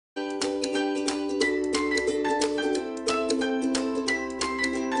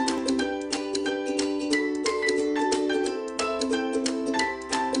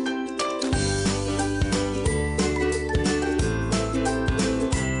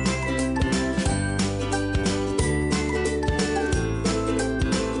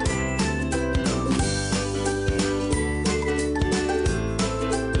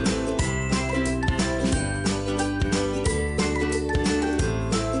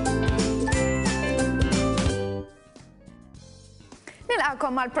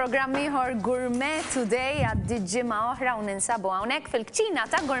Nilqakom għal-programm ieħor Gourmet Today għad-ġimgħa oħra u ninsabu hawnhekk fil-kċina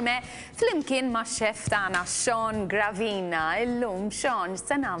ta' Gourmet flimkien max-xef tagħna Sean Gravina. Illum Sean,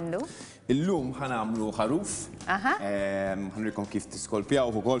 x'se nagħmlu? Illum ħanamlu ħaruf. Ħanurikom kif tiskolpjaw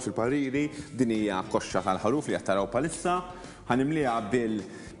ukoll fil-pariri. Din hija koxxa tal-ħaruf li qed taraw bħalissa. Ħanimliha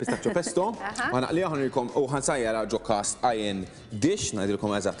bil-pistachio pesto. Ħanaqliha ħanurikom u ħansajjara ġo cast iron dish,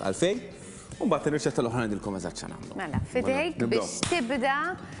 ngħidilkom eżatt għalfejn. U mbagħad ir-riċetta l-oħra ngħidilkom eżatt x'nagħmlu. Mela, fidejk biex tibda.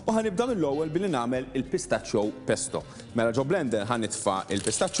 U ħanibda mill-ewwel billi nagħmel il-pistachio pesto. Mela ġo blender ħanitfa'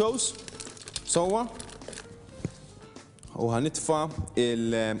 il-pistachios sewwa. U ħanitfa'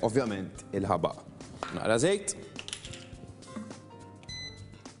 ovvjament il-ħabaq. Naqra żejt.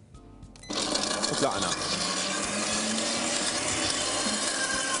 U tlaqna.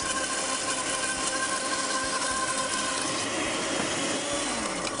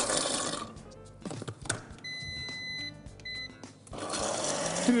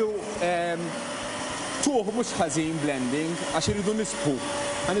 Tuħ mux ħażin blending, għax iridu nispu.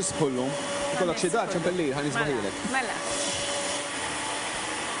 Ħanispullhom. Ikollok xi dar ċempellir ħanisbaħilek. Mela.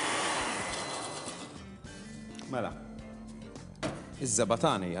 Mela.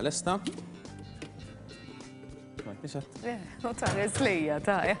 Iż-żabatani hija lesta. U tares lejja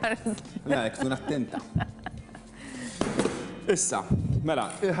ta' Le, tkun attenta. Issa, mela,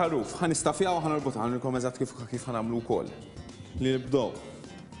 il-ħaruf ħanistafjaw u ħanorbutha ħanilkom eżatt kif ħanagħmlu wkoll. Li nibdew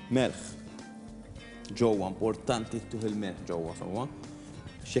melħ. Ġewwa importanti tuħ il-melħ ġewwa sewwa.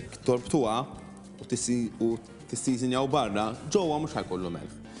 X'hekk torbtuha u tissiżinjaw barra, ġewwa mhux ħajkollu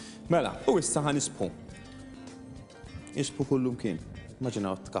melħ. Mela, u issa ħanispu. Ispu kullu mkien.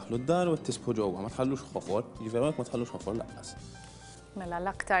 Immaġinaw tkaħħlu d-dar u tispu ġewwa, ma tħallux ħofor, jiġifieri ma tħallux ħofor laqqas. Mela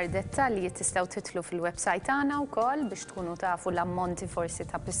l-aktar dettalji tistgħu titlu fil-website tagħna wkoll biex tkunu tafu l-ammonti forsi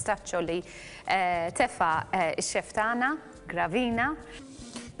ta' pistachio li tefa' ix-xef tagħna, Gravina.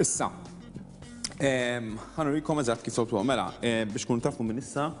 Issa, ħanurikom eżatt kif soltuha. Mela, biex tkunu tafu minn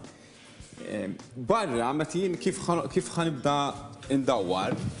issa, barra meta jien kif ħanibda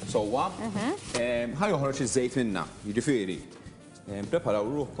indawwar sewwa, ħajoħroġ iż-żejt minnha, jiġifieri. Preparaw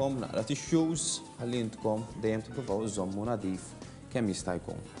ruħkom naqra tissues, ħalli intkom dejjem tippruvaw iżommu nadif kemm jista'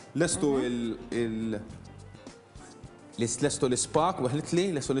 jkun. Lestu lestu l-ispak, weħlet li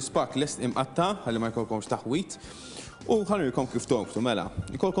lestu l-ispak lest imqatta ħalli ma jkollkomx taħwit. U ħanurikom kif tonktu, mela.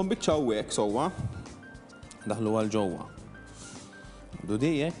 Jkollkom biċċa hekk sewwa, daħlu għal ġewwa. Nibdu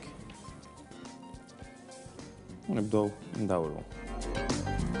dijek. U nibdew ndawru.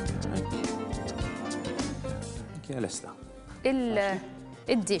 Kien lesta.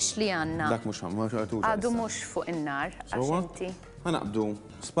 Il-dish li għandna. Dak mhux għadu mhux fuq in-nar għax inti. Ħanaqbdu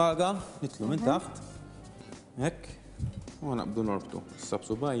spaga, nitlu minn taħt. Hekk. U ħanaqbdu norbtu.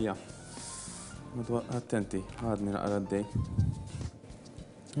 Sabsu bajja. Attenti, għadni naqra d-dej.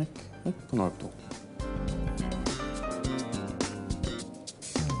 Hekk, hekk, u norbtu.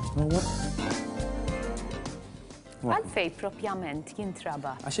 Għalfej propjament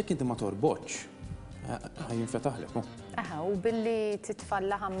jintraba? Għaxek inti ma torboċ. Ħajinfetaħlek, u billi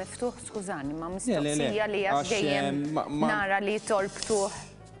titfallaħa miftuħ, skużani, ma mistoqsija li għax dejjem nara li torbtuħ.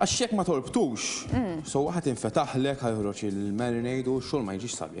 Għaxek ma torbtux, so għat infetaħlek, ħajħroċ il-marinade u xol ma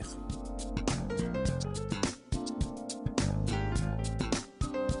jġiġ sabiħ.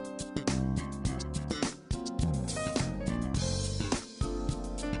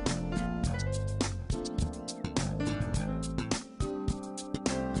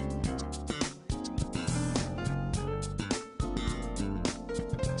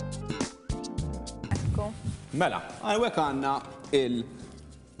 Mela, għalwek għanna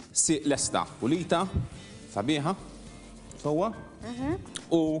il-siq lesta pulita, sabiħa, sewwa,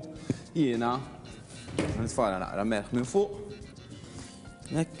 u jiena nitfara naqra melħ minn fuq,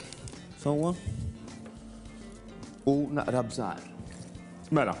 hekk, sewwa, u naqra bżar.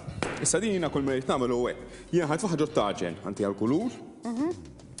 Mela, issa din jiena kull merit nagħmel hekk. Jiena ħadd ħaġa taġen, għandi għall-kulur,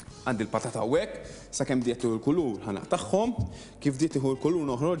 għandi l-patata hekk, sakemm dietu l-kulur ħanaqtaħħom, kif dietu l-kulur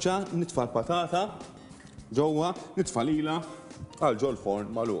noħroġha, nitfa' l-patata, ġewwa nitfalila għal ġol forn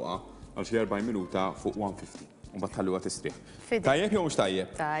magħluqa għal xi 40 minuta fuq 150. U mbagħad tħalluha tistrieħ. Tajjeb jew mhux tajjeb?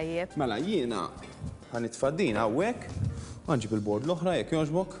 Tajjeb. Mela jiena ħanitfaddin hawnhekk u nġib il-bord l-oħra jekk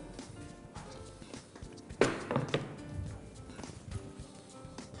jogħġbok.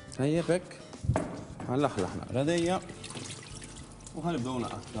 Tajjeb hekk. Ħanlaħlaħ naqra dejja u ħanibdew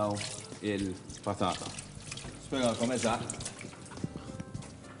naqtaw il-patata. Spjegalkom eżatt.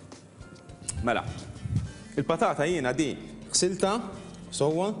 Mela. Il-patata jiena di ħsilta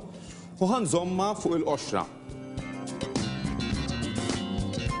sewwa u ħanżomma fuq il-qoxra.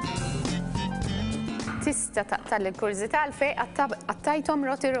 Tista taqta' l-kurzita għalfej għattajtom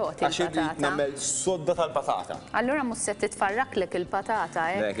roti-roti Għax irrid il-patata. nagħmel sodda tal-patata. Allura mhux se titfarraklek il-patata,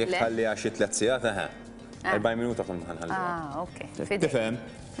 Lek, jekk ħalliha xi 3 sigħat 40 minuta tkun ħanħalliha. Ok. Tifhem?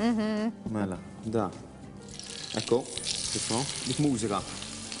 Mela, da. Ekku, tisma' dik mużika.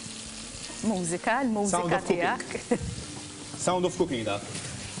 Mużika, il-mużika tiegħek. Sound of cooking dak.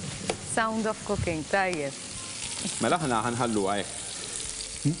 Sound of cooking, tajjeb. Mela aħna ħanħalluha hekk.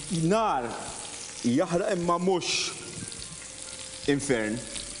 Nar jaħraq imma mhux infern,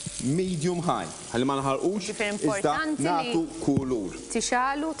 medium high. Ħalli ma naħarqux iżda nagħtu kulur.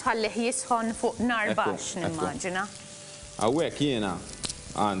 Tixalu tħallih jisħon fuq nar baxx nimmaġina. Hawnhekk jiena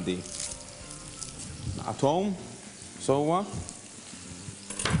għandi naqathom sewwa.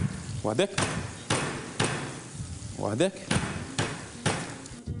 Waħdek. Waħdek.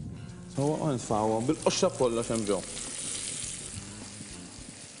 Sewwa u nitfgħuhom bil-qoxra kollox hemm ġew.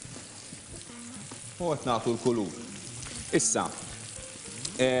 U qed nagħtu l-kulur. Issa,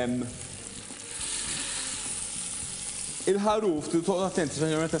 il-ħaruf toqgħod attenti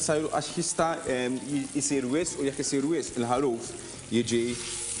meta sajru għax jista' jsir wisq u jekk isir wisq il-ħaruf jiġi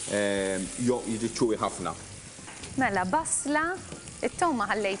ċuwi ħafna. Mela basla, it-toma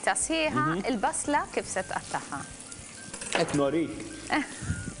ħallejta sħiħa, il-basla kif se tqattaħħa? Qed norik.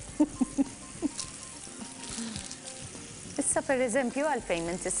 Issa pereżempju għalfejn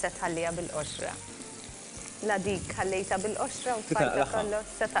inti se tħallija bil-qoxra. La dik ħallejta bil-qoxra u tfajta kollox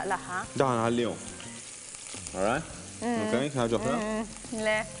se taqlaħħa. Dan ħallihom. All right? Okay, ħaġa oħra?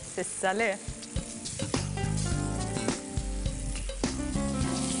 Le, sissa le.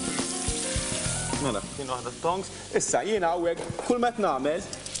 Mela, kien waħda tongs. Issa jiena hawnhekk kull met nagħmel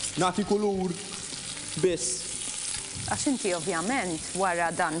nagħti kulur biss. Għax inti ovvjament wara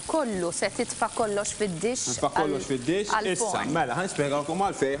dan kollu se titfa' kollox fid-dix. Titfa' kollox fid-dix. Issa, mela ħanispjegalkom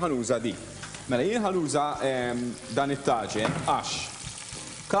għalfejn ħanuża dik. Mela jien ħanuża dan it-taġen għax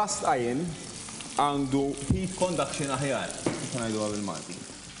cast iron għandu heat conduction aħjar. Ngħiduha bil-Malti.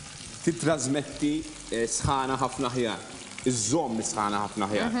 Titrasmetti sħana ħafna aħjar. Iż-żomm sħana ħafna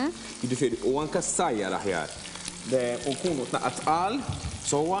aħjar. Jiġifieri u anke s-sajjar aħjar. U nkunu tnaqqa tqal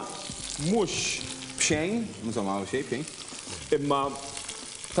sewwa mhux b'xejn, insomma xejn b'xejn, imma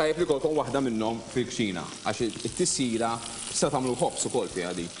tajjeb li kolkom waħda minnhom fil-kċina għax it-tisira tista' tagħmlu ħobs ukoll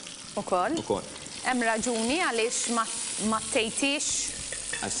fiha dik. Ukoll? Hemm raġuni għaliex ma ttejtix.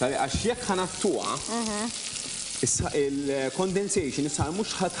 Għax jekk ħanattuha, issa il-condensation issa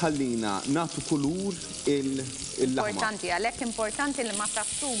mhux ħatħallina nagħtu kulur il-laħma. Importanti għalhekk importanti li ma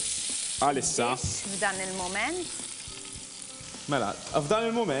taftux. Għalissa. F'dan il-moment. Mela, f'dan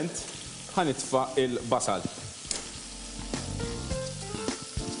il-moment ħanitfa' il-basal.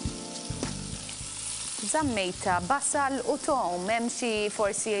 Żammejta basal u tom, hemm xi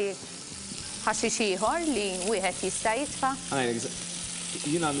forsi ħaxix ieħor li wieħed jista' jitfa'?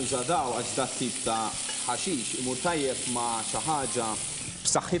 Jiena nuża daw għax dak tip ta' ħaxix imur tajjeb ma' xi ħaġa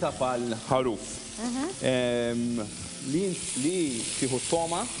b'saħħitha bħal-ħaruf. Li tieħu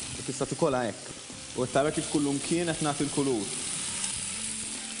t-toma u tista' tikolha hekk u tara kif kullum kien qed nagħti l-kulur.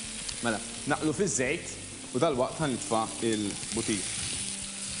 Mela, naqlu fiż-żejt u dalwaqt ħanitfa' il-butir.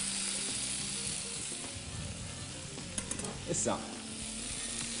 Issa,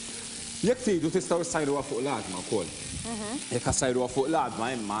 jekk tridu tistgħu issajruha fuq l-għadma wkoll. Jekk ħassajruha fuq l-għadma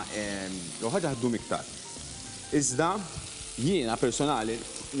imma jew ħaġa ħaddum iktar. Iżda jiena personali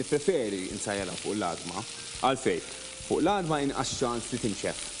nippreferi nsajjarha fuq l-għadma għalfejn. Fuq l-għadma inqas ċans li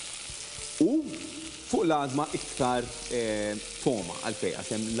tinxef. U fuq l-għadma iktar toma għalfejn għax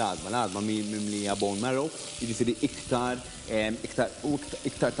hemm l-għadma mimlija bone marrow, jiġifieri iktar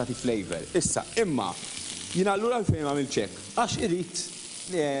tagħti flavor. Issa, imma jiena allura għalfejn għamil ċekk għax irid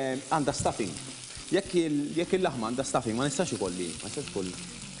għandha stuffing. Jekk il-laħma għandha stuffing ma nistax ikolli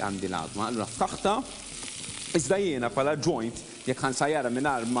għandi l-għadma. Allura ftaħta, iżda jiena bħala joint jekk ħansajjara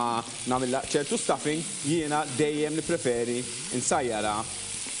mingħajr ma nagħmilha ċertu stuffing, jiena dejjem nippreferi nsajjara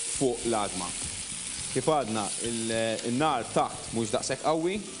fuq l-għadma. Kif għadna il-nar taħt mhux daqshekk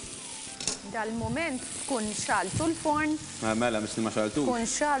qawwi. Dal-moment tkun xaltu l-forn. Mela misli ma xaltux. Tkun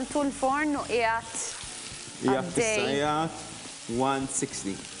xaltu l-forn u qiegħed qiegħed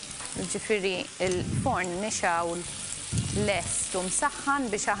 160. Ġifieri il-forn nixaw lest u msaħħan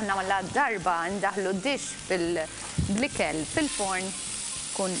biex aħna la darba ndaħlu d-dix fil-blikel fil-forn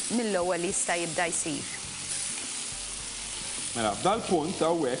kun mill-ewwel jista' jibda jsir. Mela, f'dal punt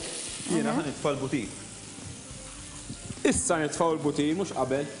hawnhekk jiena ħanitfa' l-butir. Issa nitfgħu l-butir mhux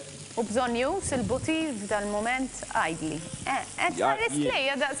qabel. U bżonn jus il-butir f'dal-moment għajdli. Qed tħares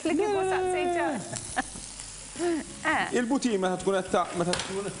lejja daqs li kieku saqsejġa. Il-butir meta tkun qed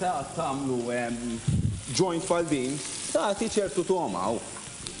tagħmlu joint bħal din, tagħti ċertu toma.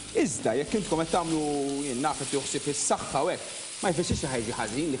 Iżda jekk intkom qed tagħmlu jien naf qed joħsib is-saħħa u hekk, ma jfissirx ħajġi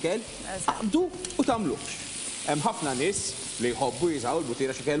ħażin l-ikel, qabdu u tagħmluhx. Hemm ħafna nies li jħobbu jużaw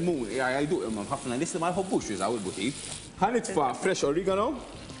il-butir għax ikelmun jgħidu imma ħafna nies li ma jħobbux jużaw il-butir. Ħanitfa' fresh oregano.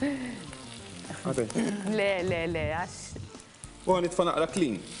 Le, għax. U ħanitfa' naqra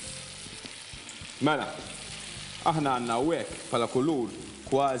clean. Mela, aħna għandna hekk bħala kulur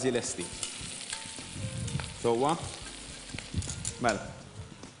kważi lesti. Sewwa? Mela.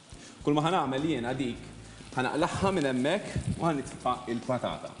 Kull ma ħanagħmel jiena dik ħanaqlaħħa minn hemmhekk u ħanitfa'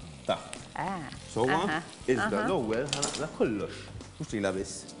 il-patata. Taħt. Sewwa? Iżda l-ewwel ħanaqla kollox. Mhux ilha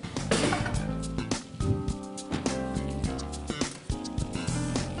biss.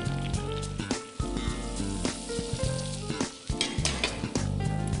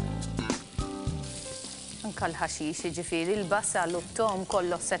 Anka l-ħaxix, jiġifieri l-basal u t-tom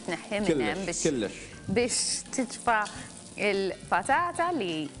kollox se tneħħi minn hemm biex tiġfa' il-patata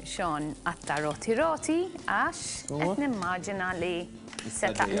li xon għatta roti għax qed nimmaġina li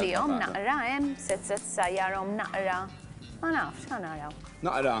se taqlihom naqra hemm, se tsajjarhom naqra. Ma nafx ħanaraw.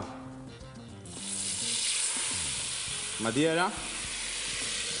 Naqra. Madiera.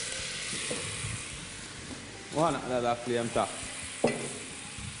 U ħanaqra dak li hemm taħt.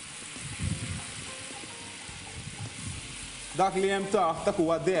 Dak li hemm taħt dak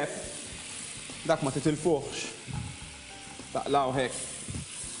huwa def. Dak ma titilfuħx. Taqlaw hekk.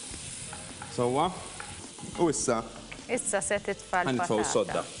 Sewwa? U issa? Issa se titfa' l-patata. Ħanitfgħu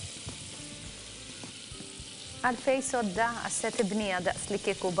sodda. Għalfejn sodda għax se tibniha daqs li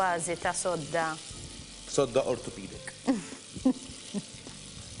kieku bażi ta' sodda. Sodda ortopedic.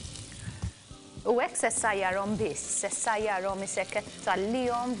 U hekk se ssajjarhom biss, se ssajjarhom isek qed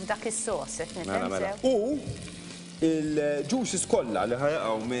tallihom f'dak is-sos qed nifhem. U il-juices kollha li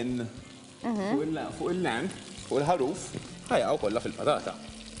ħajaqgħu minn fuq il-lamb, fuq il-ħaruf, ħajaqgħu kollha fil-patata.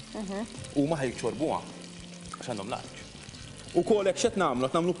 U ma ħajċorbuha għax għandhom lanċ. U kollek x'qed nagħmlu,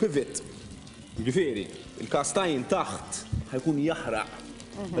 qed nagħmlu pivot. Jiġifieri, il-kastajn taħt ħajkun jaħraq.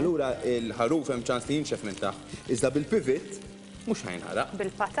 Allura il-ħaruf hemm ċans li jinxef minn taħt. Iżda bil-pivot mhux ħajnħaraq.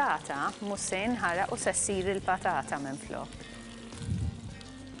 Bil-patata mhux se jinħaraq u se ssir il-patata minn flok.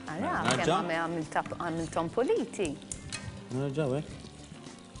 Ara, kemm għamilthom puliti. Nerġgħu hekk.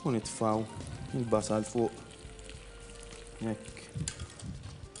 U nitfgħu il-basal fuq. Hekk.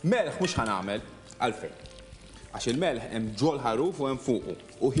 Melħ mhux ħanagħmel għalfejn. Għax il-melħ hemm ġol ħaruf u hemm fuqu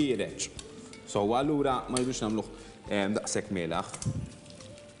u ħireġ. Sewwa allura ma jridux nagħmluh daqshekk melaħ.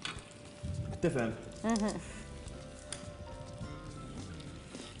 Tifhem?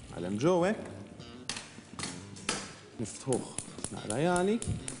 Għalhemm ġew hekk. Niftħuh naqra jali.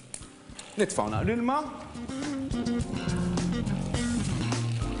 Nitfgħu naqra ilma.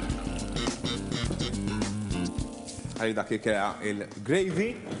 Għalli dak jikrea il-gravy,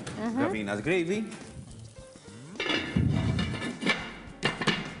 Gravina's gravy.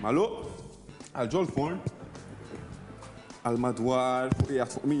 Maluq, għal-ġol forn, għal-madwar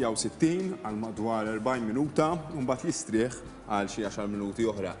fuq 160, għal-madwar 40 minuta, un-bat jistrieħ għal xi 10 minuti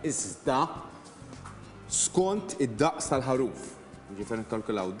oħra. Iżda skont id-daqs tal-ħaruf. Ġifieri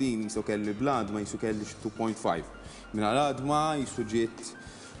nkalkulaw din jisu kelli blad ma jisu kelli 2.5. Min għal-adma jisu ġiet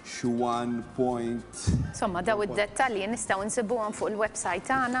xi 1. Insomma, daw id-dettalji nistgħu nsibuhom fuq il-website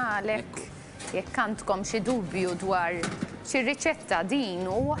tagħna għalhekk jekk għandkom xi dubju dwar xi riċetta din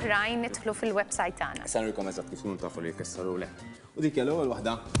u oħrajn nidħlu fil-website tagħna. Issa nurikom eżatt kif tkunu tafu li jkissaru lek. U dik l-ewwel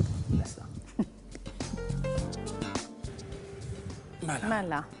waħda lesta.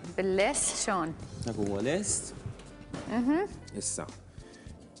 Mela, bil-lest xon. Dak huwa lest. Issa.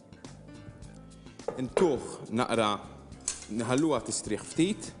 Intuħ naqra nħalluha tistrieħ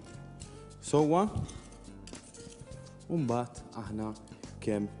ftit. Sewwa. U mbagħad aħna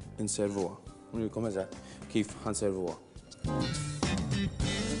kemm inservuha. Nurikom eżatt kif ħanservuha.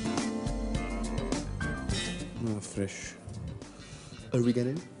 Fresh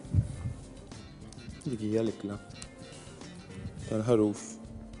oregano. Dik hija l-ikla tal-ħaruf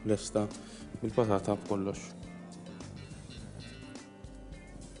lesta bil-patata b'kollox.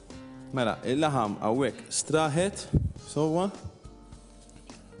 Mela, il-laħam hawnhekk straħet sewwa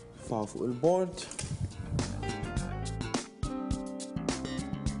faw fuq il-bord.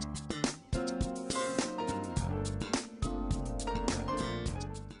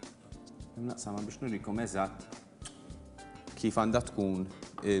 Naqsama biex nurikom eżatt kif għandha tkun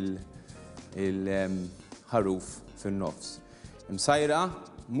il-ħaruf fin-nofs. Imsajra,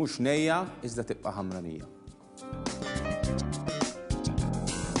 mhux nejja, iżda tibqa' ħamranija.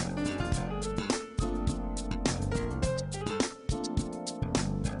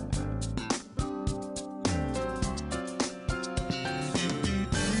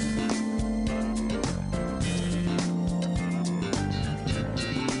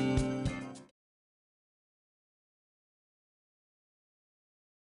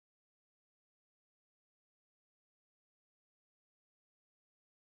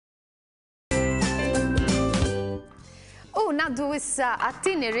 naddu issa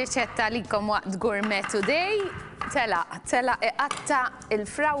għattini riċetta likom waqt Gourmet Today. Tela iqatta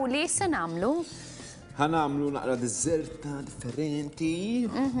il-frawli se nagħmlu. Ħanamlu naqra diżerta differenti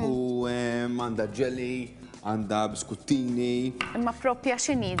u għandha jelly, għandha biskuttini. Imma proprja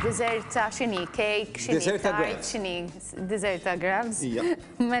x'inhi diżerta, x'inhi cake, x'inhi tart, x'inhi diżerta grabs.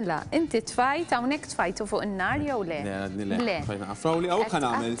 Mela, inti tfajt hawnhekk tfajtu fuq in-nar jew le? Le. Frawli hawn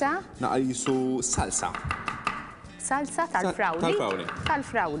ħanagħmel naqra jisu salsa. Salsa tal-frawli?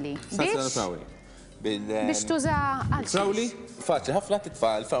 Tal-frawli. Salsa tal-frawli. Biex tuża għalx. Frawli, faċli ħafna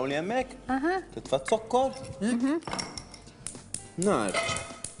titfa' l-frawli hemmhekk, titfa' zokkor. Nar.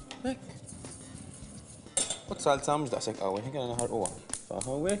 Hekk. U salsa mhux daqshekk qawwi, ħin kellna naħarquha.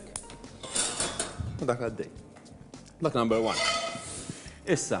 Hawnhekk. U dak għaddej. Dak number 1.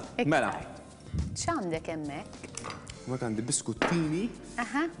 Issa, mela. X'għandek hemmhekk? Ma għandi biskuttini.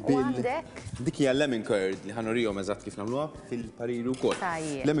 U għandek? Dik hija lemon curd li ħanurihom eżatt kif nagħmluha fil-pariri wkoll.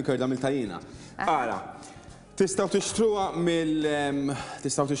 Lemon curd għamilta jiena. Ara, tistgħu tixtruha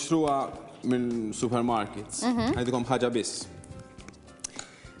mill-supermarkets. Għandikom ħaġa biss.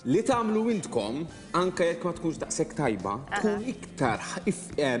 Li tagħmlu intkom anke jekk ma tkunx daqshekk tajba, tkun iktar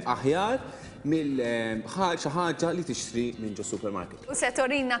aħjar mill-xi ħaġa li tixtri minn ġo supermarket. U se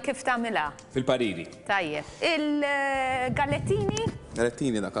torina kif tagħmilha? Fil-pariri. Tajjeb. Il-gallettini?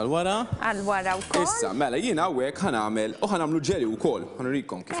 Gallettini dak għal-wara. Għal-wara wkoll? Issa, mela jiena hawnhekk ħanagħmel u ħanagħmlu ġeli wkoll.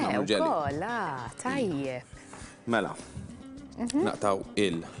 Ħanurikom kif nagħmlu ġeli. Wkoll, tajjeb. Mela. Naqtaw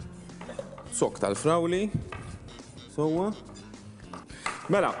il-sok tal-frawli. Sewwa.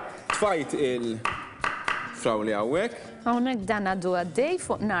 Mela, tfajt il-frawli hawnhekk. Hawnhekk dan għaddu għaddej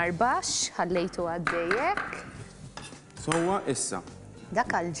fuq nar baxx, ħallejtu għaddejjek. Sewwa issa. Dak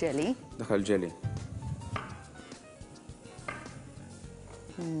għall-ġeli. Dak għall-ġeli.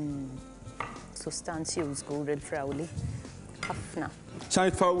 Sustanzjuż żgur il-frawli. Ħafna.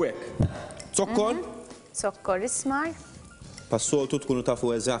 X'għand tfawwek? Zokkor? Zokkor ismar. Pas-soltu tkunu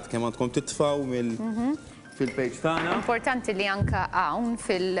tafu eżatt kemm għandkom titfgħu fil-page tagħna. Importanti li anke hawn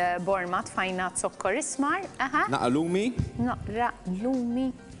fil-borma tfajna zokkor ismar. Naqa' lumi. Naqra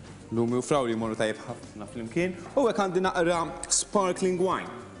lumi. Lumi u frawli jmorru tajjeb ħafna flimkien. U hekk għandi naqra sparkling wine.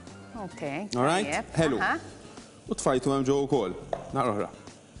 Okay. All right? Hello. U tfajtu hemm ġew ukoll. Naqra oħra.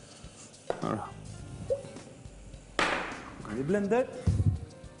 Naqra. Għandi blender.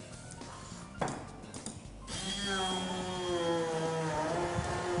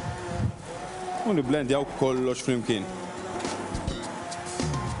 U niblendjaw kollox flimkien.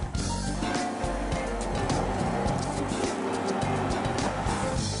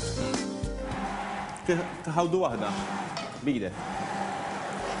 Taħawdu waħda, bidek.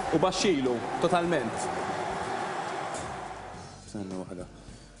 U baxxilu, totalment. Sanna waħda.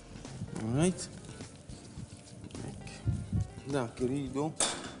 All right? Dak iridu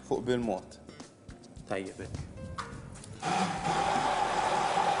fuq bil-mod. Tajjeb.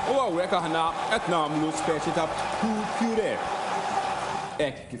 U għawek aħna qed nagħmlu speċi ta' puree.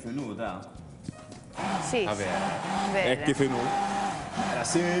 Hekk kif inhu da. Si. Hekk kif inhu. Era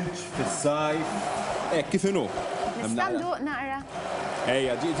silġ, fis-sajf. Hekk kif inhu. Nistandu naqra.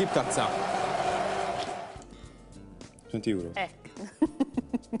 Ejja, ġib tazza. 20 euro. Hekk.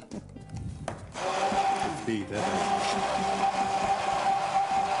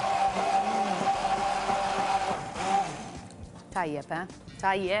 Tajjeb,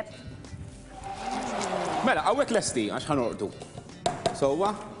 Tajjeb. Mela, għawek lesti, għax ħanorqdu.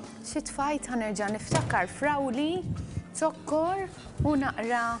 Sewwa? Xi tfajt ħanerġa' niftakar frawli, zokkor u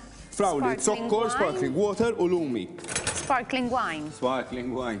naqra. Frawli, zokkor, sparkling water u lumi. Sparkling wine. Sparkling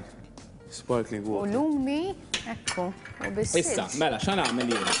wine. Sparkling water. U lumi, ekku, u bis-silġ. Issa, mela, x'għamel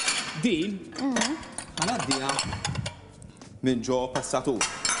jien? Din, ħanaddija minn ġo passatur.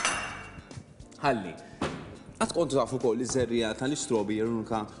 Ħalli. Għat kontu tafu kol iż-żerrija tal-istrobi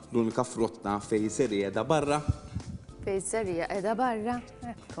l-unika frotta fej żerrija edha barra. Fej żerrija edha barra,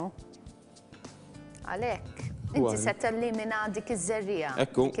 ekku. Għalek, inti se tellimina dik iż-żerrija.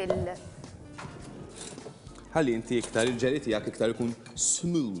 Ekku. Ħalli inti iktar il-ġeli tiegħek iktar ikun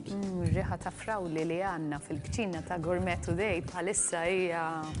smooth. Riħa ta' frawli li għandna fil-kċina ta' Gourmet Today bħalissa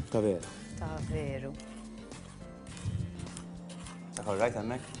hija. Ta' veru. Ta' veru. Ta' korrajt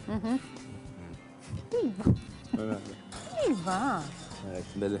hemmhekk? Iva.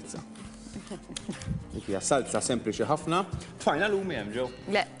 Bellezza. Dik hija salsa sempliċi ħafna. Tfajna lumi hemm ġew.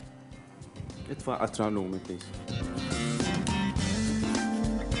 Le. Itfa' qatra lumi, please.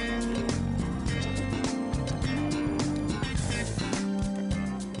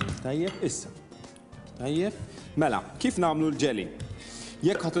 Tajjeb, issa. Tajjeb. Mela, kif nagħmlu l-ġeli?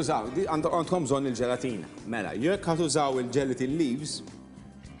 Jekk ħatużaw, għandkom bżonn il-ġelatina. Mela, jekk ħatużaw il-gelatin leaves,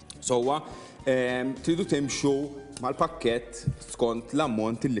 sowa, tridu timxu mal-pakkett skont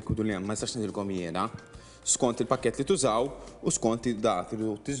l-ammont il-likwidu li hemm, ma jistax nidilkom jiena, skont il-pakkett li tużaw u skont da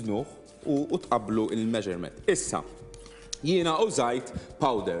tridu tiżnuh u tqabblu il-measurement. Issa, jiena użajt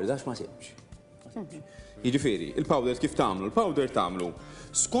powder, dax ma sibx. Jiġifieri, il-powder kif tagħmlu? Il-powder tagħmlu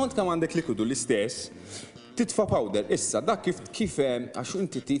skont kemm għandek likwidu l-istess, titfa' powder. Issa, dak kif għax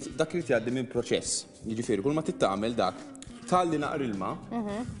inti dak li tgħaddi minn proċess. Jiġifieri, kull ma tittamel dak, talli naqra ilma,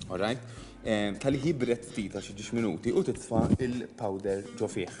 all right? Talli jibret ftit għal xi 10 minuti u titfa' il-powder ġo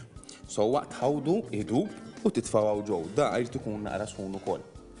fih. So waqt ħawdu idub u titfa'w ġew. Da jrid ikun naqra sħun ukoll.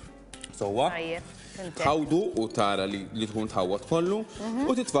 Sewwa, ħawdu u tara li tkun tħawwad kollu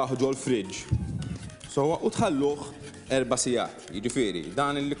u titfaħu ġol fridge. Sewwa u tħalluh 4 sigħat. Jiġifieri,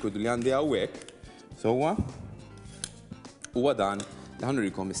 dan il-likwidu li għandi hawnhekk, sewwa, huwa dan li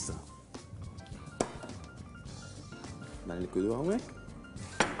ħanurikom issa. Dan il-likwidu hawnhekk,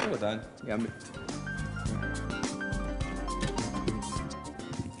 huwa dan li għamilt.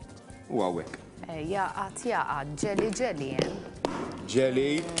 U hawnhekk. Jaqgħad, ġeli,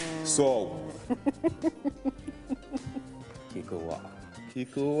 Jelly, so. Kiku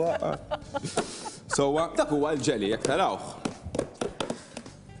waqa. So, dak huwa l-ġeli, jekk tarawh.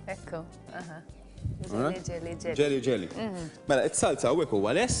 Ekku, aha. Ġeli. Mela, it-salsa hawnhekk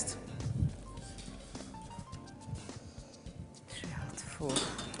huwa lest.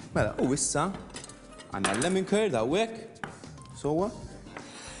 Mela, u issa għandna l-lemon curd hawnhekk. Sewwa.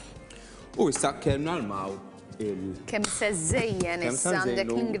 U issa kemm nalmaw kemm se żejjen issa għandek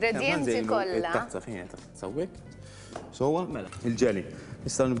l-ingredienti kollha. Tazza fejn qed sawwek. Sewwa, mela, il-ġeli.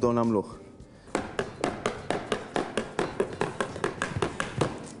 Issa nibdew nagħmluh.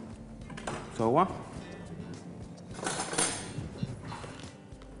 Sewwa.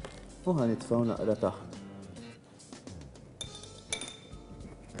 U ħanitfgħu naqra taħt.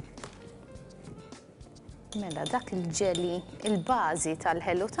 Mela, dak il-ġeli, il-bażi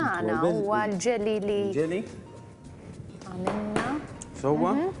tal-ħelu tagħna huwa l-ġeli li għamilna.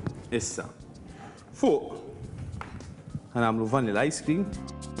 Sewwa, issa. Fuq ħanagħmlu vanilla ice cream.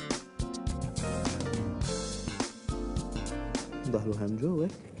 Daħlu hemm ġew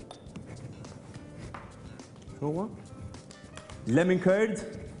hekk. Sewwa. Lemon curd.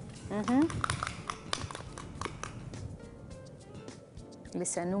 Li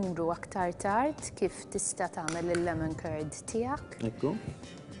se nuru aktar tard kif tista' tagħmel il-lemon curd tiegħek. Ekku.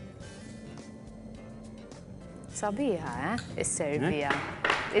 Sabiħa, is-servija,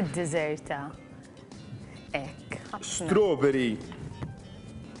 id-diżerta. Hekk, ħafna. Strawberry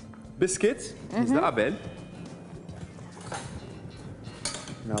biscuits, iżda qabel.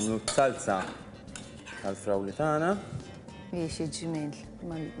 Nagħmlu salsa tal-frawli tagħna. Jiex ġmiel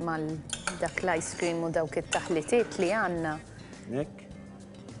mal dak l-ice cream u dawk it-taħlitiet li għandna. Hekk.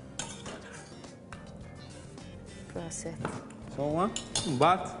 Proset. Sewwa,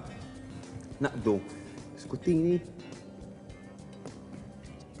 mbagħad naqdu skuttini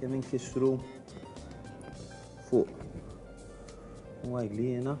kemm inkisru fuq. U għajli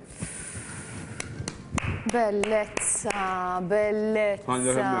jiena. Bellezza.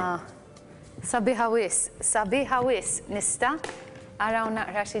 Sabiħa wis, nista' araw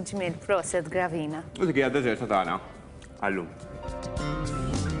naqra xi ġmiel proset Gravina. U dik hija d-deżerta tagħna għallum.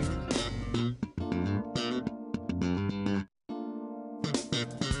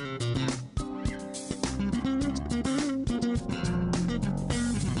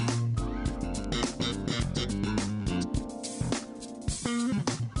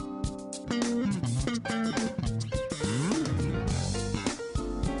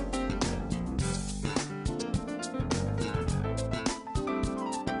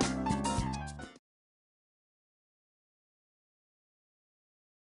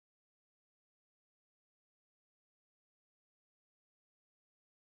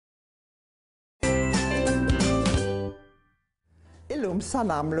 Illum sa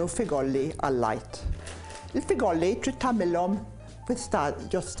nagħmlu figolli għall-lajt. Il-figolli trid tagħmilhom fi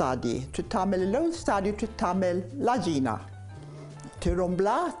stadji. Trid tagħmel l-ewwel stadju trid tagħmel l-aġina.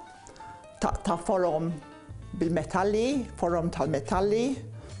 Tirumbla, taqta' forom bil-metalli, forom tal-metalli,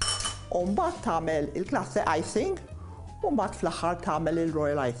 u mbagħad tagħmel il-klassi icing, u mbagħad fl-aħħar tagħmel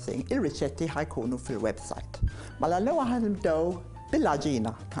il-royal icing. Ir-riċetti ħajkunu fil-website. Mela l-ewwel ħanibdew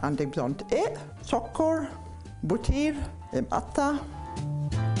bil-aġina. Għandek bżonn dqiq, sokkor, butir, imqatta,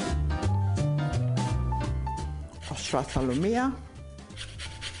 10 tal-lumija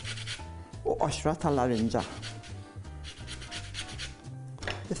u 10 tal-larinġa.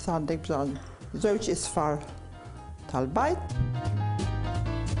 Issa għandek bżonn żewġ isfar tal-bajt,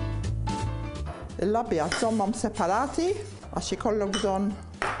 Il-labjat żommhom separati għax ikollok bżonn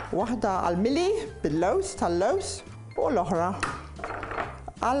waħda għall-mili bil-lows tal-lows u l-oħra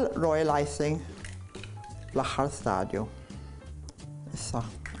għall-royal icing fl-aħħar stadju. Issa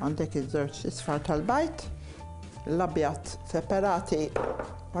għandek iż-żewġ isfar tal-bajt, il-labjat separati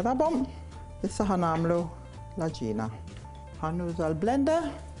warabhom, issa ħanamlu l-aġina. Ħannuża l-blender,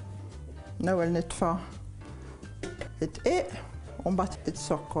 l-ewwel nitfa' it-dqiq u mbagħad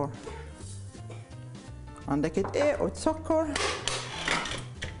it-sokkor. Għandek it-dqiq u t-sokkor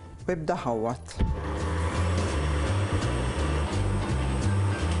u ibda ħawwat.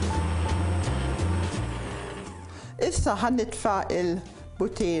 Issa ħannitfa'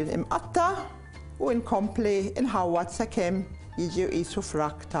 il-butir imqatta u nkompli nħawwat sakemm jiġi qisu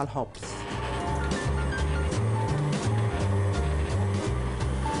frak tal-ħobż.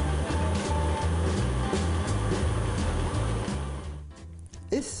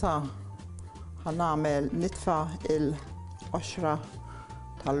 Issa ħanamel nitfa' il-qoxra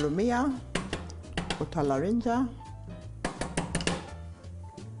tal-lumija u tal-arinġa.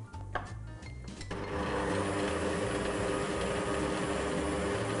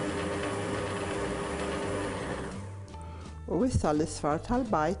 U issa l-isfar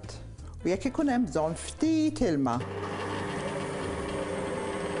tal-bajt u jekk ikun hemm bżonn ftit ilma.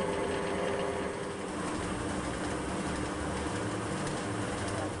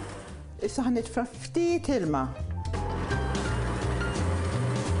 Issa ħnitfa' ftit ilma.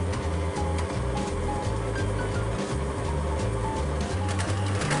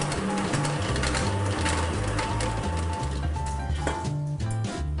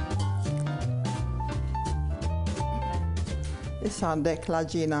 Issa għandek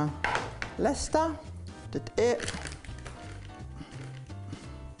l-aġina lesta, titqiq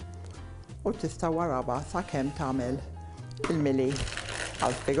u tista' warabha sakemm tagħmel il-mili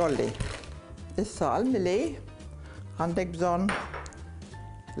għall-figolli. Issa għall-mili għandek bżonn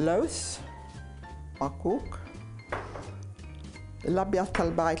lows makuk, l-abjad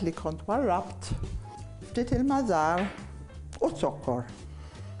tal-bajt li kont warrabt, ftit il-mażar u t-sokkor.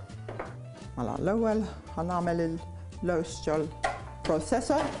 Mela l-ewwel ħanagħmel il-lows ġol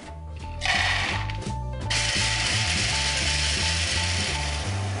processor.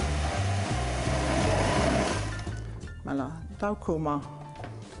 Mela dawk huma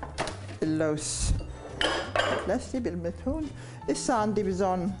il-lows lesti bil-mitħun. Issa għandi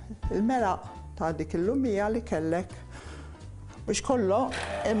bżonn il-meraq ta' dik il-lumija li kellek biex kollu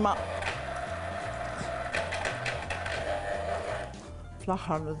imma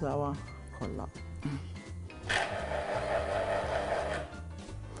fl-aħħar nużawha kollha.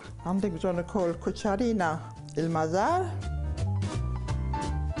 Għandek bżonn ukoll kuċċarina il-mażar.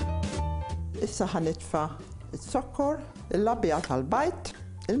 Issa ħanitfa' is-sokkor, il-labjat tal-bajt,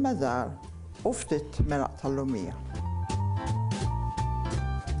 il-mażar u ftit meraq tal-lumija.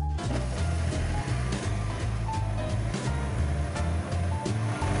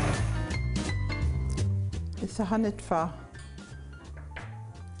 Issa ħanitfa'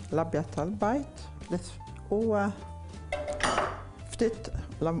 l-abjad tal-bajt u ftit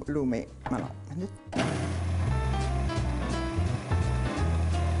lumi. Mela.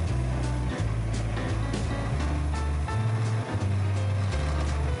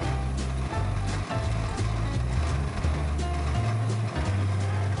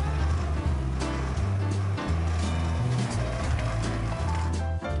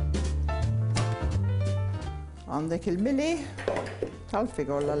 Għandek il-mili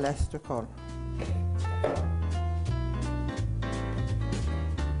tal-figolla lest ukoll.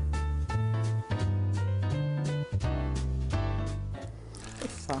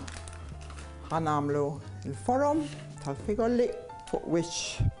 Issa ħanamlu il-forom tal-figolli fuq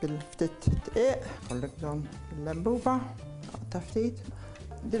wiċċ bil-ftit dqiq, kollek bżonn il-lembuba ta' ftit.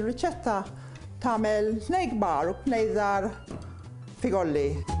 Din riċetta tagħmel tnejn kbar u tnejn żgħar figolli.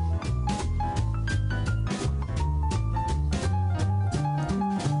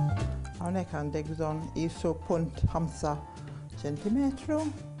 Hawnhekk għandek bżonn qisu punt 5 ċentimetru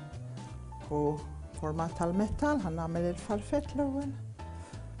u format tal-metall ħannagħmel il-farfett l-ewwel.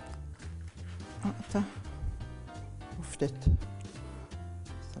 Aqta' u ftit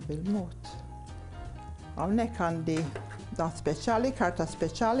bil-mod. Hawnhekk għandi da speċjali, karta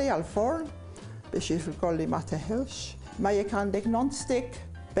speċjali għall-forn biex il-figolli ma teħilx. Ma jekk għandek non-stick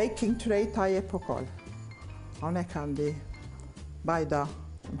baking tray tajjeb ukoll. Hawnhekk għandi bajda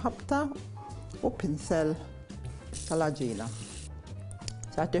mħabta u pinsel tal-aġina.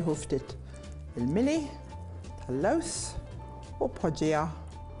 Sa tieħu ftit il-mili tal-lows u poġġiha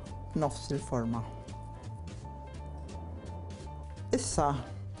f'nofs il-forma. Issa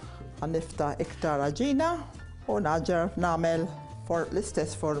Nifta iktar aġina u naġer nagħmel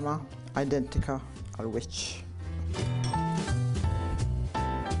l-istess forma identika għal-wiċċ.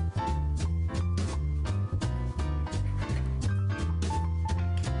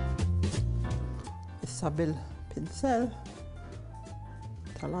 Issa bil-pinsel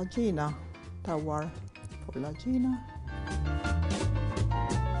tal-aġina dawwar fuq l-aġina.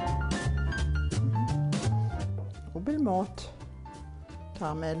 U bil-mod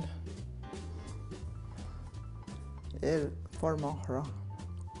tagħmel il-forma oħra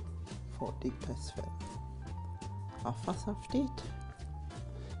fuq dik t'isfel. Ħaffasha ftit.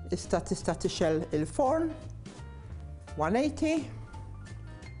 Issa tista' tixel il-forn 180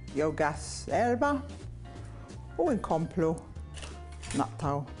 jew gas 4 u nkomplu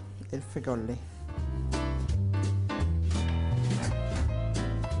naqtaw il-figolli.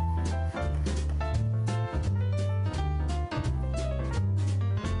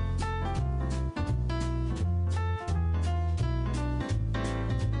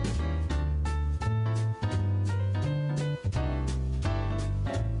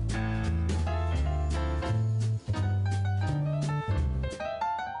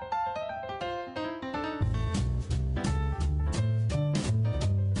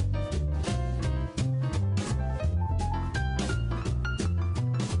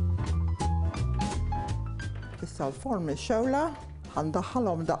 Issa l-form ix-xewla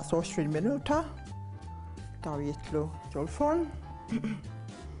ħandaħħalhom daqs 20 minuta daw jitlu ġew l-forn.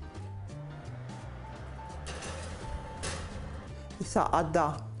 Issa għadda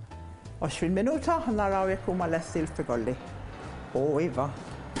 20 minuta naraw jekk huma lesti l-figolli. Iva.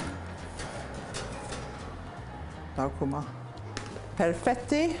 Dawk huma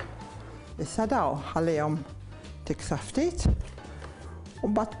perfetti. Issa daw ħallihom tiksa ftit u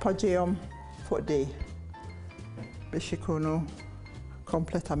mbagħad poġġihom fuq di biex ikunu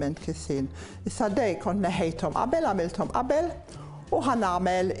kompletament kissin. Issa dej kont neħejthom qabel, għamilthom qabel u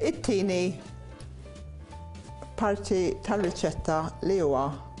ħanagħmel it-tieni parti tal-riċetta li huwa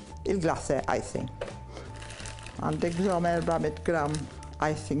il-glacé icing. Għandek bżonn 400 gram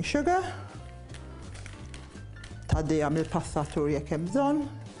icing sugar. Tgħaddihha mill-passatur jekk hemm bżonn.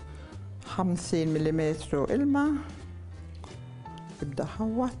 50 mm ilma. Ibda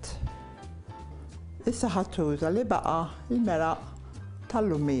ħawwat. Issa ħattuża li baqa' il-meraq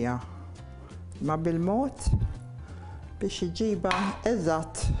tal-lumija ma bil-mod biex iġiba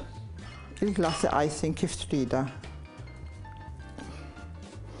eżatt il-glacé icing kif trida.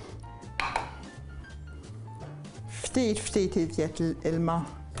 Ftit iżjed l-ilma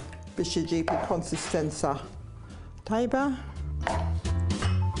biex iġib il-konsistenza tajba.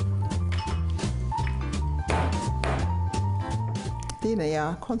 Din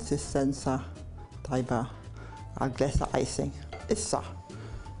hija konsistenza tajba għal-glacé icing. Issa,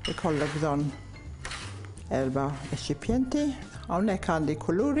 ikollok bżonn 4 reċipjenti. Hawnhekk għandi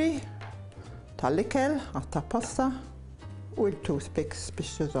kuluri tal-ikel għat-pasta u l-toothpicks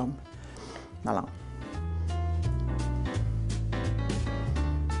biex tużhom. Mela.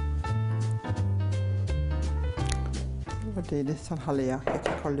 Din issa nħallija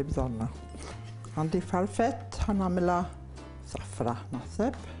jekk ikolli bżonna. Għandi farfett ħanagħmilha safra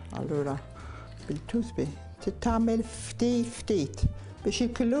naħseb. Allura bil-toothpick titgħamel ftit biex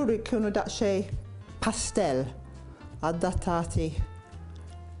il-kuluri jkunu daqsxejn pastell adattati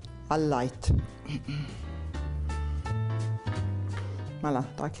għall-light. Mela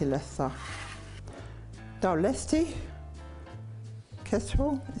dak il-lessa. Daw lesti kesħu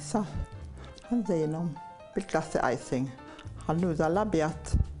issa ħanżejnhom bil-glacé icing. Ħannuża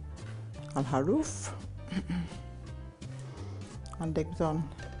l-abjad għal-ħaruf. Għandek bżonn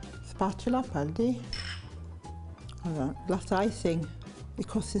spatula bħal di. Glacé icing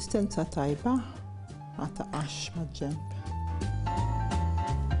il-konsistenza tajba ma taqax maġ-ġenb.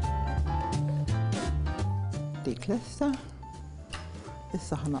 Dik lesta.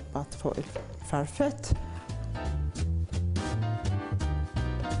 Issa ħanaqqat fuq il-farfett.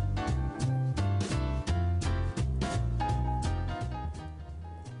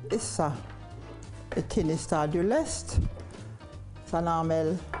 Issa it-tieni stadju lest. Sa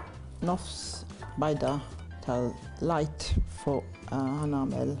nagħmel nofs bajda tal-light fuq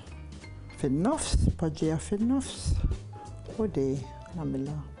nagħmel fin-nofs, poġġiha fin-nofs u di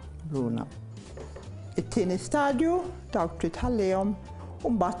nagħmilha bruna. It-tieni stadju dawk trid tħallihom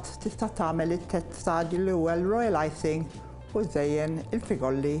u mbagħad tista' tagħmel it-tliet stadju li huwa l-royal icing u żejjen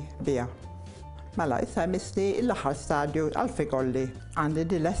il-figolli biha. Mela issa jmissni l-aħħar stadju għall-figolli. Għandi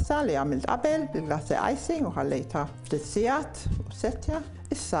di lesta li għamilt qabel bil-glacé icing u ħallejtha ftit sigħat u settja.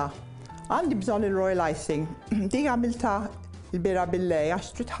 Issa għandi bżonn il-royal icing. Dik għamilta il-bira billej, għax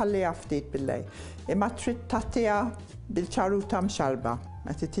trid tħalliha ftit billej. Imma trid tagħtiha bil-ċaruta mxarba.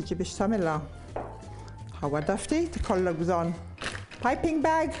 Meta tiġi biex tagħmilha ħawadha ftit, ikollok bżonn piping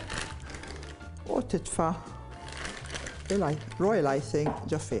bag u titfa' royal icing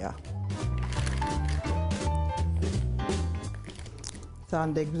ġo fiha.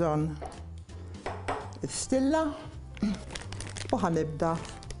 Għandek bżonn stilla u ħanibda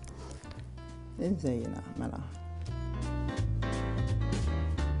inżejjina mela.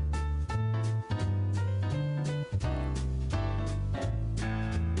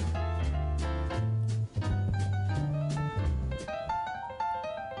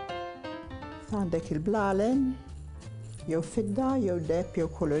 Għandek il-blalen, jew fidda, jew deb,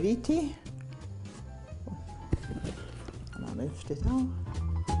 jew koloriti. Għamil ftit hawn.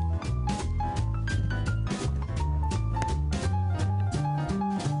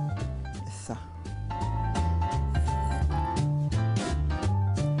 Issa.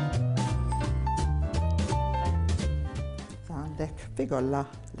 Għandek figolla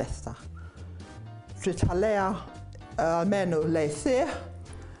lesta. Trid tħallejha almenu lejsih.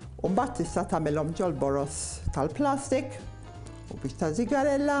 U mbagħad tista' tagħmilhom ġol boros tal-plastik u biex ta'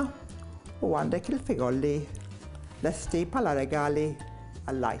 zigarella u għandek il-figolli lesti bħala regali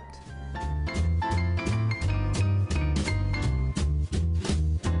għall-lajt.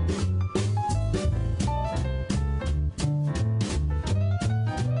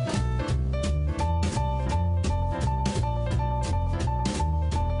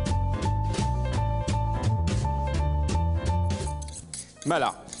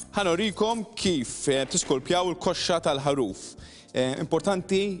 Mela, ħanorikom kif tiskolpjaw il-koxxa tal-ħaruf.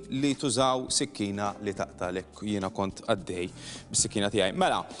 Importanti li tużaw sikkina li taqtalek, jiena kont għaddej bis-sikkina tiegħi.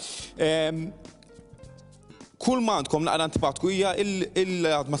 Mela, kull ma għandkom naqra antipatku hija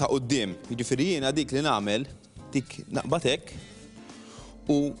il-għadma ta' quddiem. Jiġifieri jiena dik li nagħmel, dik naqbad hekk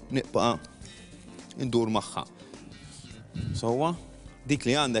u nibqa' indur magħha. Sewwa, dik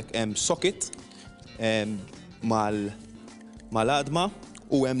li għandek hemm socket mal-għadma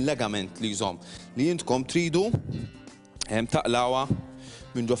u hemm legament li jżomm li jintkom tridu taqlawha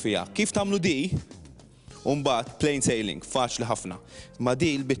minn ġo fiha. Kif tagħmlu di u mbagħad plain sailing, faċli ħafna. Ma di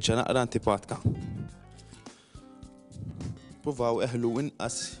l-biċċa naqra antipatka. Pruvaw eħlu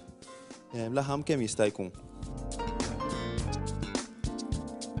inqas laħam kemm jista' jkun.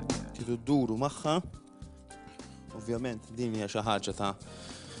 Tridu dduru magħha. Ovvjament din hija xi ħaġa ta'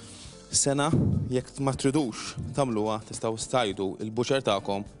 sena, jekk ma tridux tagħmluha tistgħu stajdu il-buċer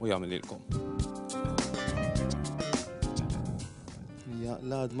tagħkom u jagħmililkom. Hija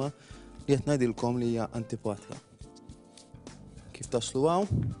l-għadma li qed ngħidilkom li hija antipatika. Kif taslu hawn?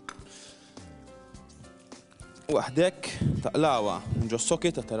 Waħdek taqlawha minn ġo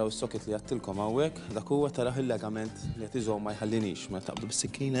s-socket, taraw is-socket li għattilkom hawnhekk, dak huwa taraw il-legament li qed iżomm ma jħallinix, meta taqbdu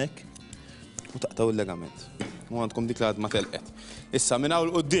bis-sikkina hekk u taqtaw il-legament. U għandkom dik l-għadma telqet. Issa minn hawn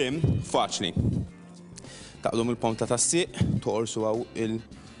l-qudiem faċli. Taqdu mill-ponta tas-sieq, toqorsu hawn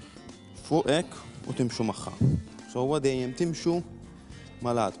il-fuq hekk u timxu magħha. Sewwa dejjem timxu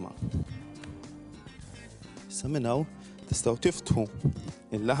mal-għadma. Issa minn hawn tistgħu tiftħu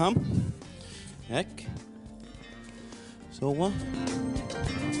il-laħam hekk. Sewwa.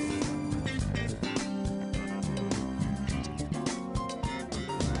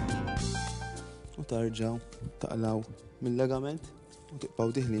 Tarġaw, taqlaw mill-legament u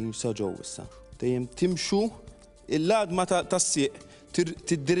tiqpaw diħlin sa ġew issa. Dejjem timxu il-għadma tas-sieq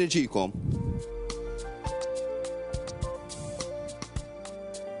tiddireġikom.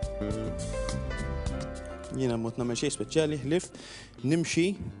 Jiena mod nagħmel xejn speċjali ħlif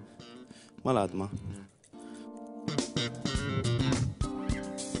nimxi mal-għadma.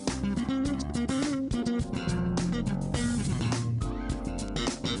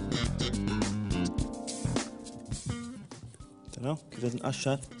 Kif qed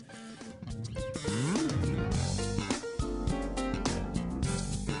nqaxxar.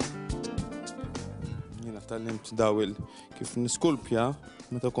 Jiena tallimt dawil kif niskulpja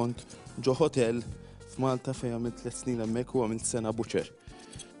meta kont ġo hotel f'Malta fejn għamilt 3 snin hemmhekk u għamilt sena buċer.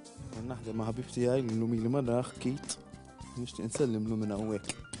 Kont naħdem ma' ħabib tiegħi li llum ili marraħ Kit nixtieq insellimlu minn hawnhekk.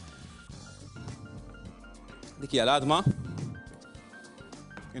 Dik hija l-għadma.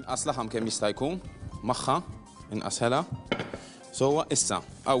 Inqas laħam kemm jista' jkun magħha, inqas ħela. Sewwa issa,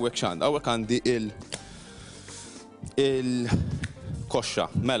 hawnhekk x'għand, hawnhekk għandi il-koxxa.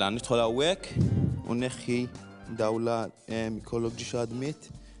 Mela nidħol hawnhekk u nneħħi dawla jkollok ġi xadmiet.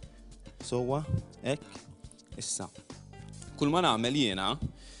 Sewwa hekk. Issa. Kull ma nagħmel jiena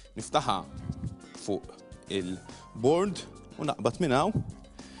niftaħha fuq il-board u naqbad minn hawn,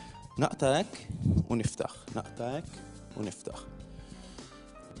 naqta hekk u niftaħ, naqta hekk u niftaħ.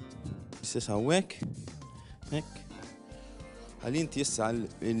 Issa hawnhekk, hekk. Għal-inti issa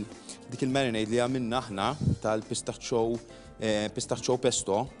dik il-marinade li għamilna aħna tal-pistachio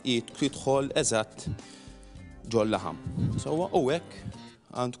pesto jidħol eżatt ġol laħam. Sewwa u hekk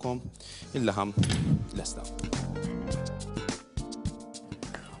għandkom il-laħam lesta.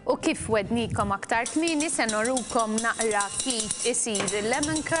 U kif wednikom aktar kmieni se norukom naqra kif isir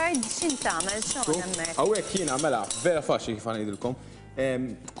il-lemon curd x'intamel xogħol hemmhekk. Hawnhekk jiena mela vera faċli kif ngħidilkom.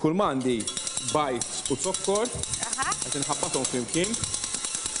 Kull m'għandi bajt u zokkor, qed inħabbathom flimkien.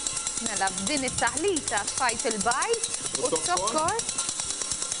 Mela f'din it-taħlita tfajt il-bajt u t-zokkor.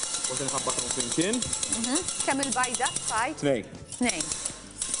 U tinħabbathom flimkien. Kemm il-bajda tfajt? Tnejn.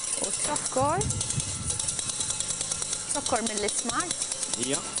 U t-zokkor. Zokkor mill-ismar.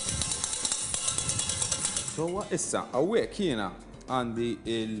 Hija. Sewwa issa hawnhekk jiena għandi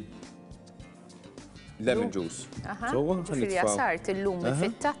lemon juice. Ġifieri sart illumi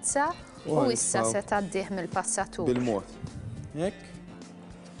fit-tazza u issa se tgħaddih mill-passatur. Bil-mod. Hekk.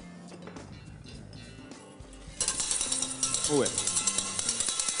 U hekk.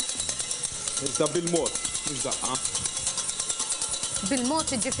 Issa bil-mod, mhux daqqa. Bil-mod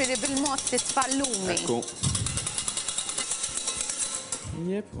ġifieri bil-mod titfa' llumi. Ekku.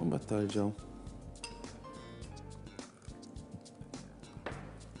 Jep, u mbagħad tarġgħu.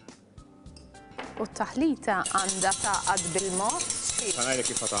 U t-taħlita għandha taqgħad bil-mod. Ngħidlek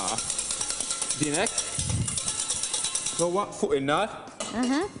kif taqgħa. Din hekk. Sewwa fuq in-nar.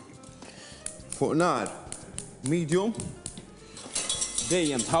 Fuq nar medium.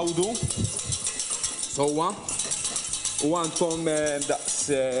 Dejjem tħawdu. Sewwa. U għandkom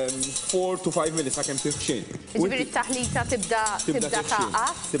daqs 4 to 5 minutes sakemm tiħxin. Ġifieri t-taħlita tibda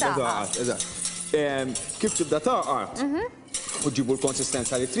taqgħad. Tibda taqgħad, eżatt. Kif tibda taqgħad u ġibu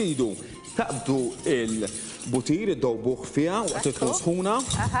l-konsistenza li tridu, taqbdu il-butir, id-dowbuħ fiha waqt tkun sħuna,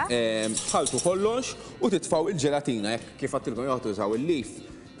 tħaltu kollox u titfgħu il-ġelatina kif għattilkom joħdu użaw il-lif,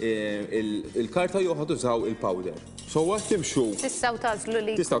 il-karta joħdu użaw il-powder. Sewwa timxu. Tistgħu tażlu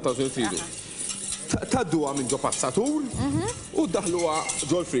li tridu. Tadduha minn ġo passatur u ddaħluha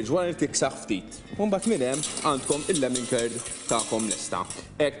ġo l-friġ wara li tiksaħ ftit. U mbagħad minn hemm għandkom il-lemon curd tagħkom lesta.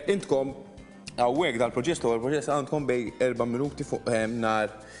 Hekk intkom hawnhekk dal-proċess għandkom bej 4 minuti fuq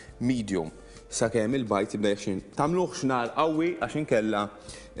nar medium sakemm il-bajt jibda jexxin. Tagħmluhx nar qawwi għax inkella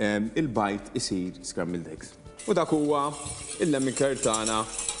il-bajt isir scrambled eggs. U dak huwa il-lemon curd tagħna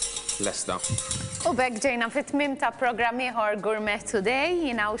lesta. U bekk ġejna fit-tmiem ta' programm ieħor Gourmet Today.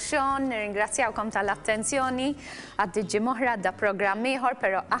 Jiena u Sean nirringrazzjawkom tal-attenzjoni għad-diġi moħra da programm ieħor,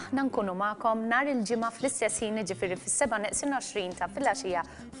 però aħna nkunu magħkom nhar il-ġimgħa fl-istess ħin ġifieri fis-7:20 ta' filgħaxija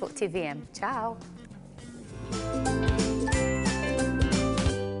fuq TVM. Ciao.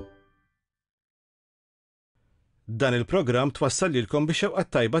 Dan il-programm twassal lilkom biex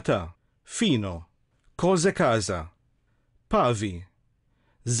xewqat tajba ta' Fino, Cose Casa, Pavi,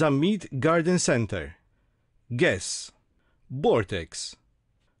 Zammit Garden Center, Guess, Vortex,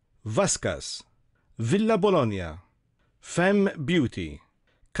 Vascas, Villa Bologna, Fem Beauty,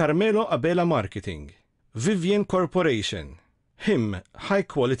 Carmelo Abela Marketing, Vivian Corporation, Him High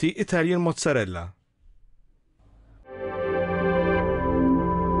Quality Italian Mozzarella.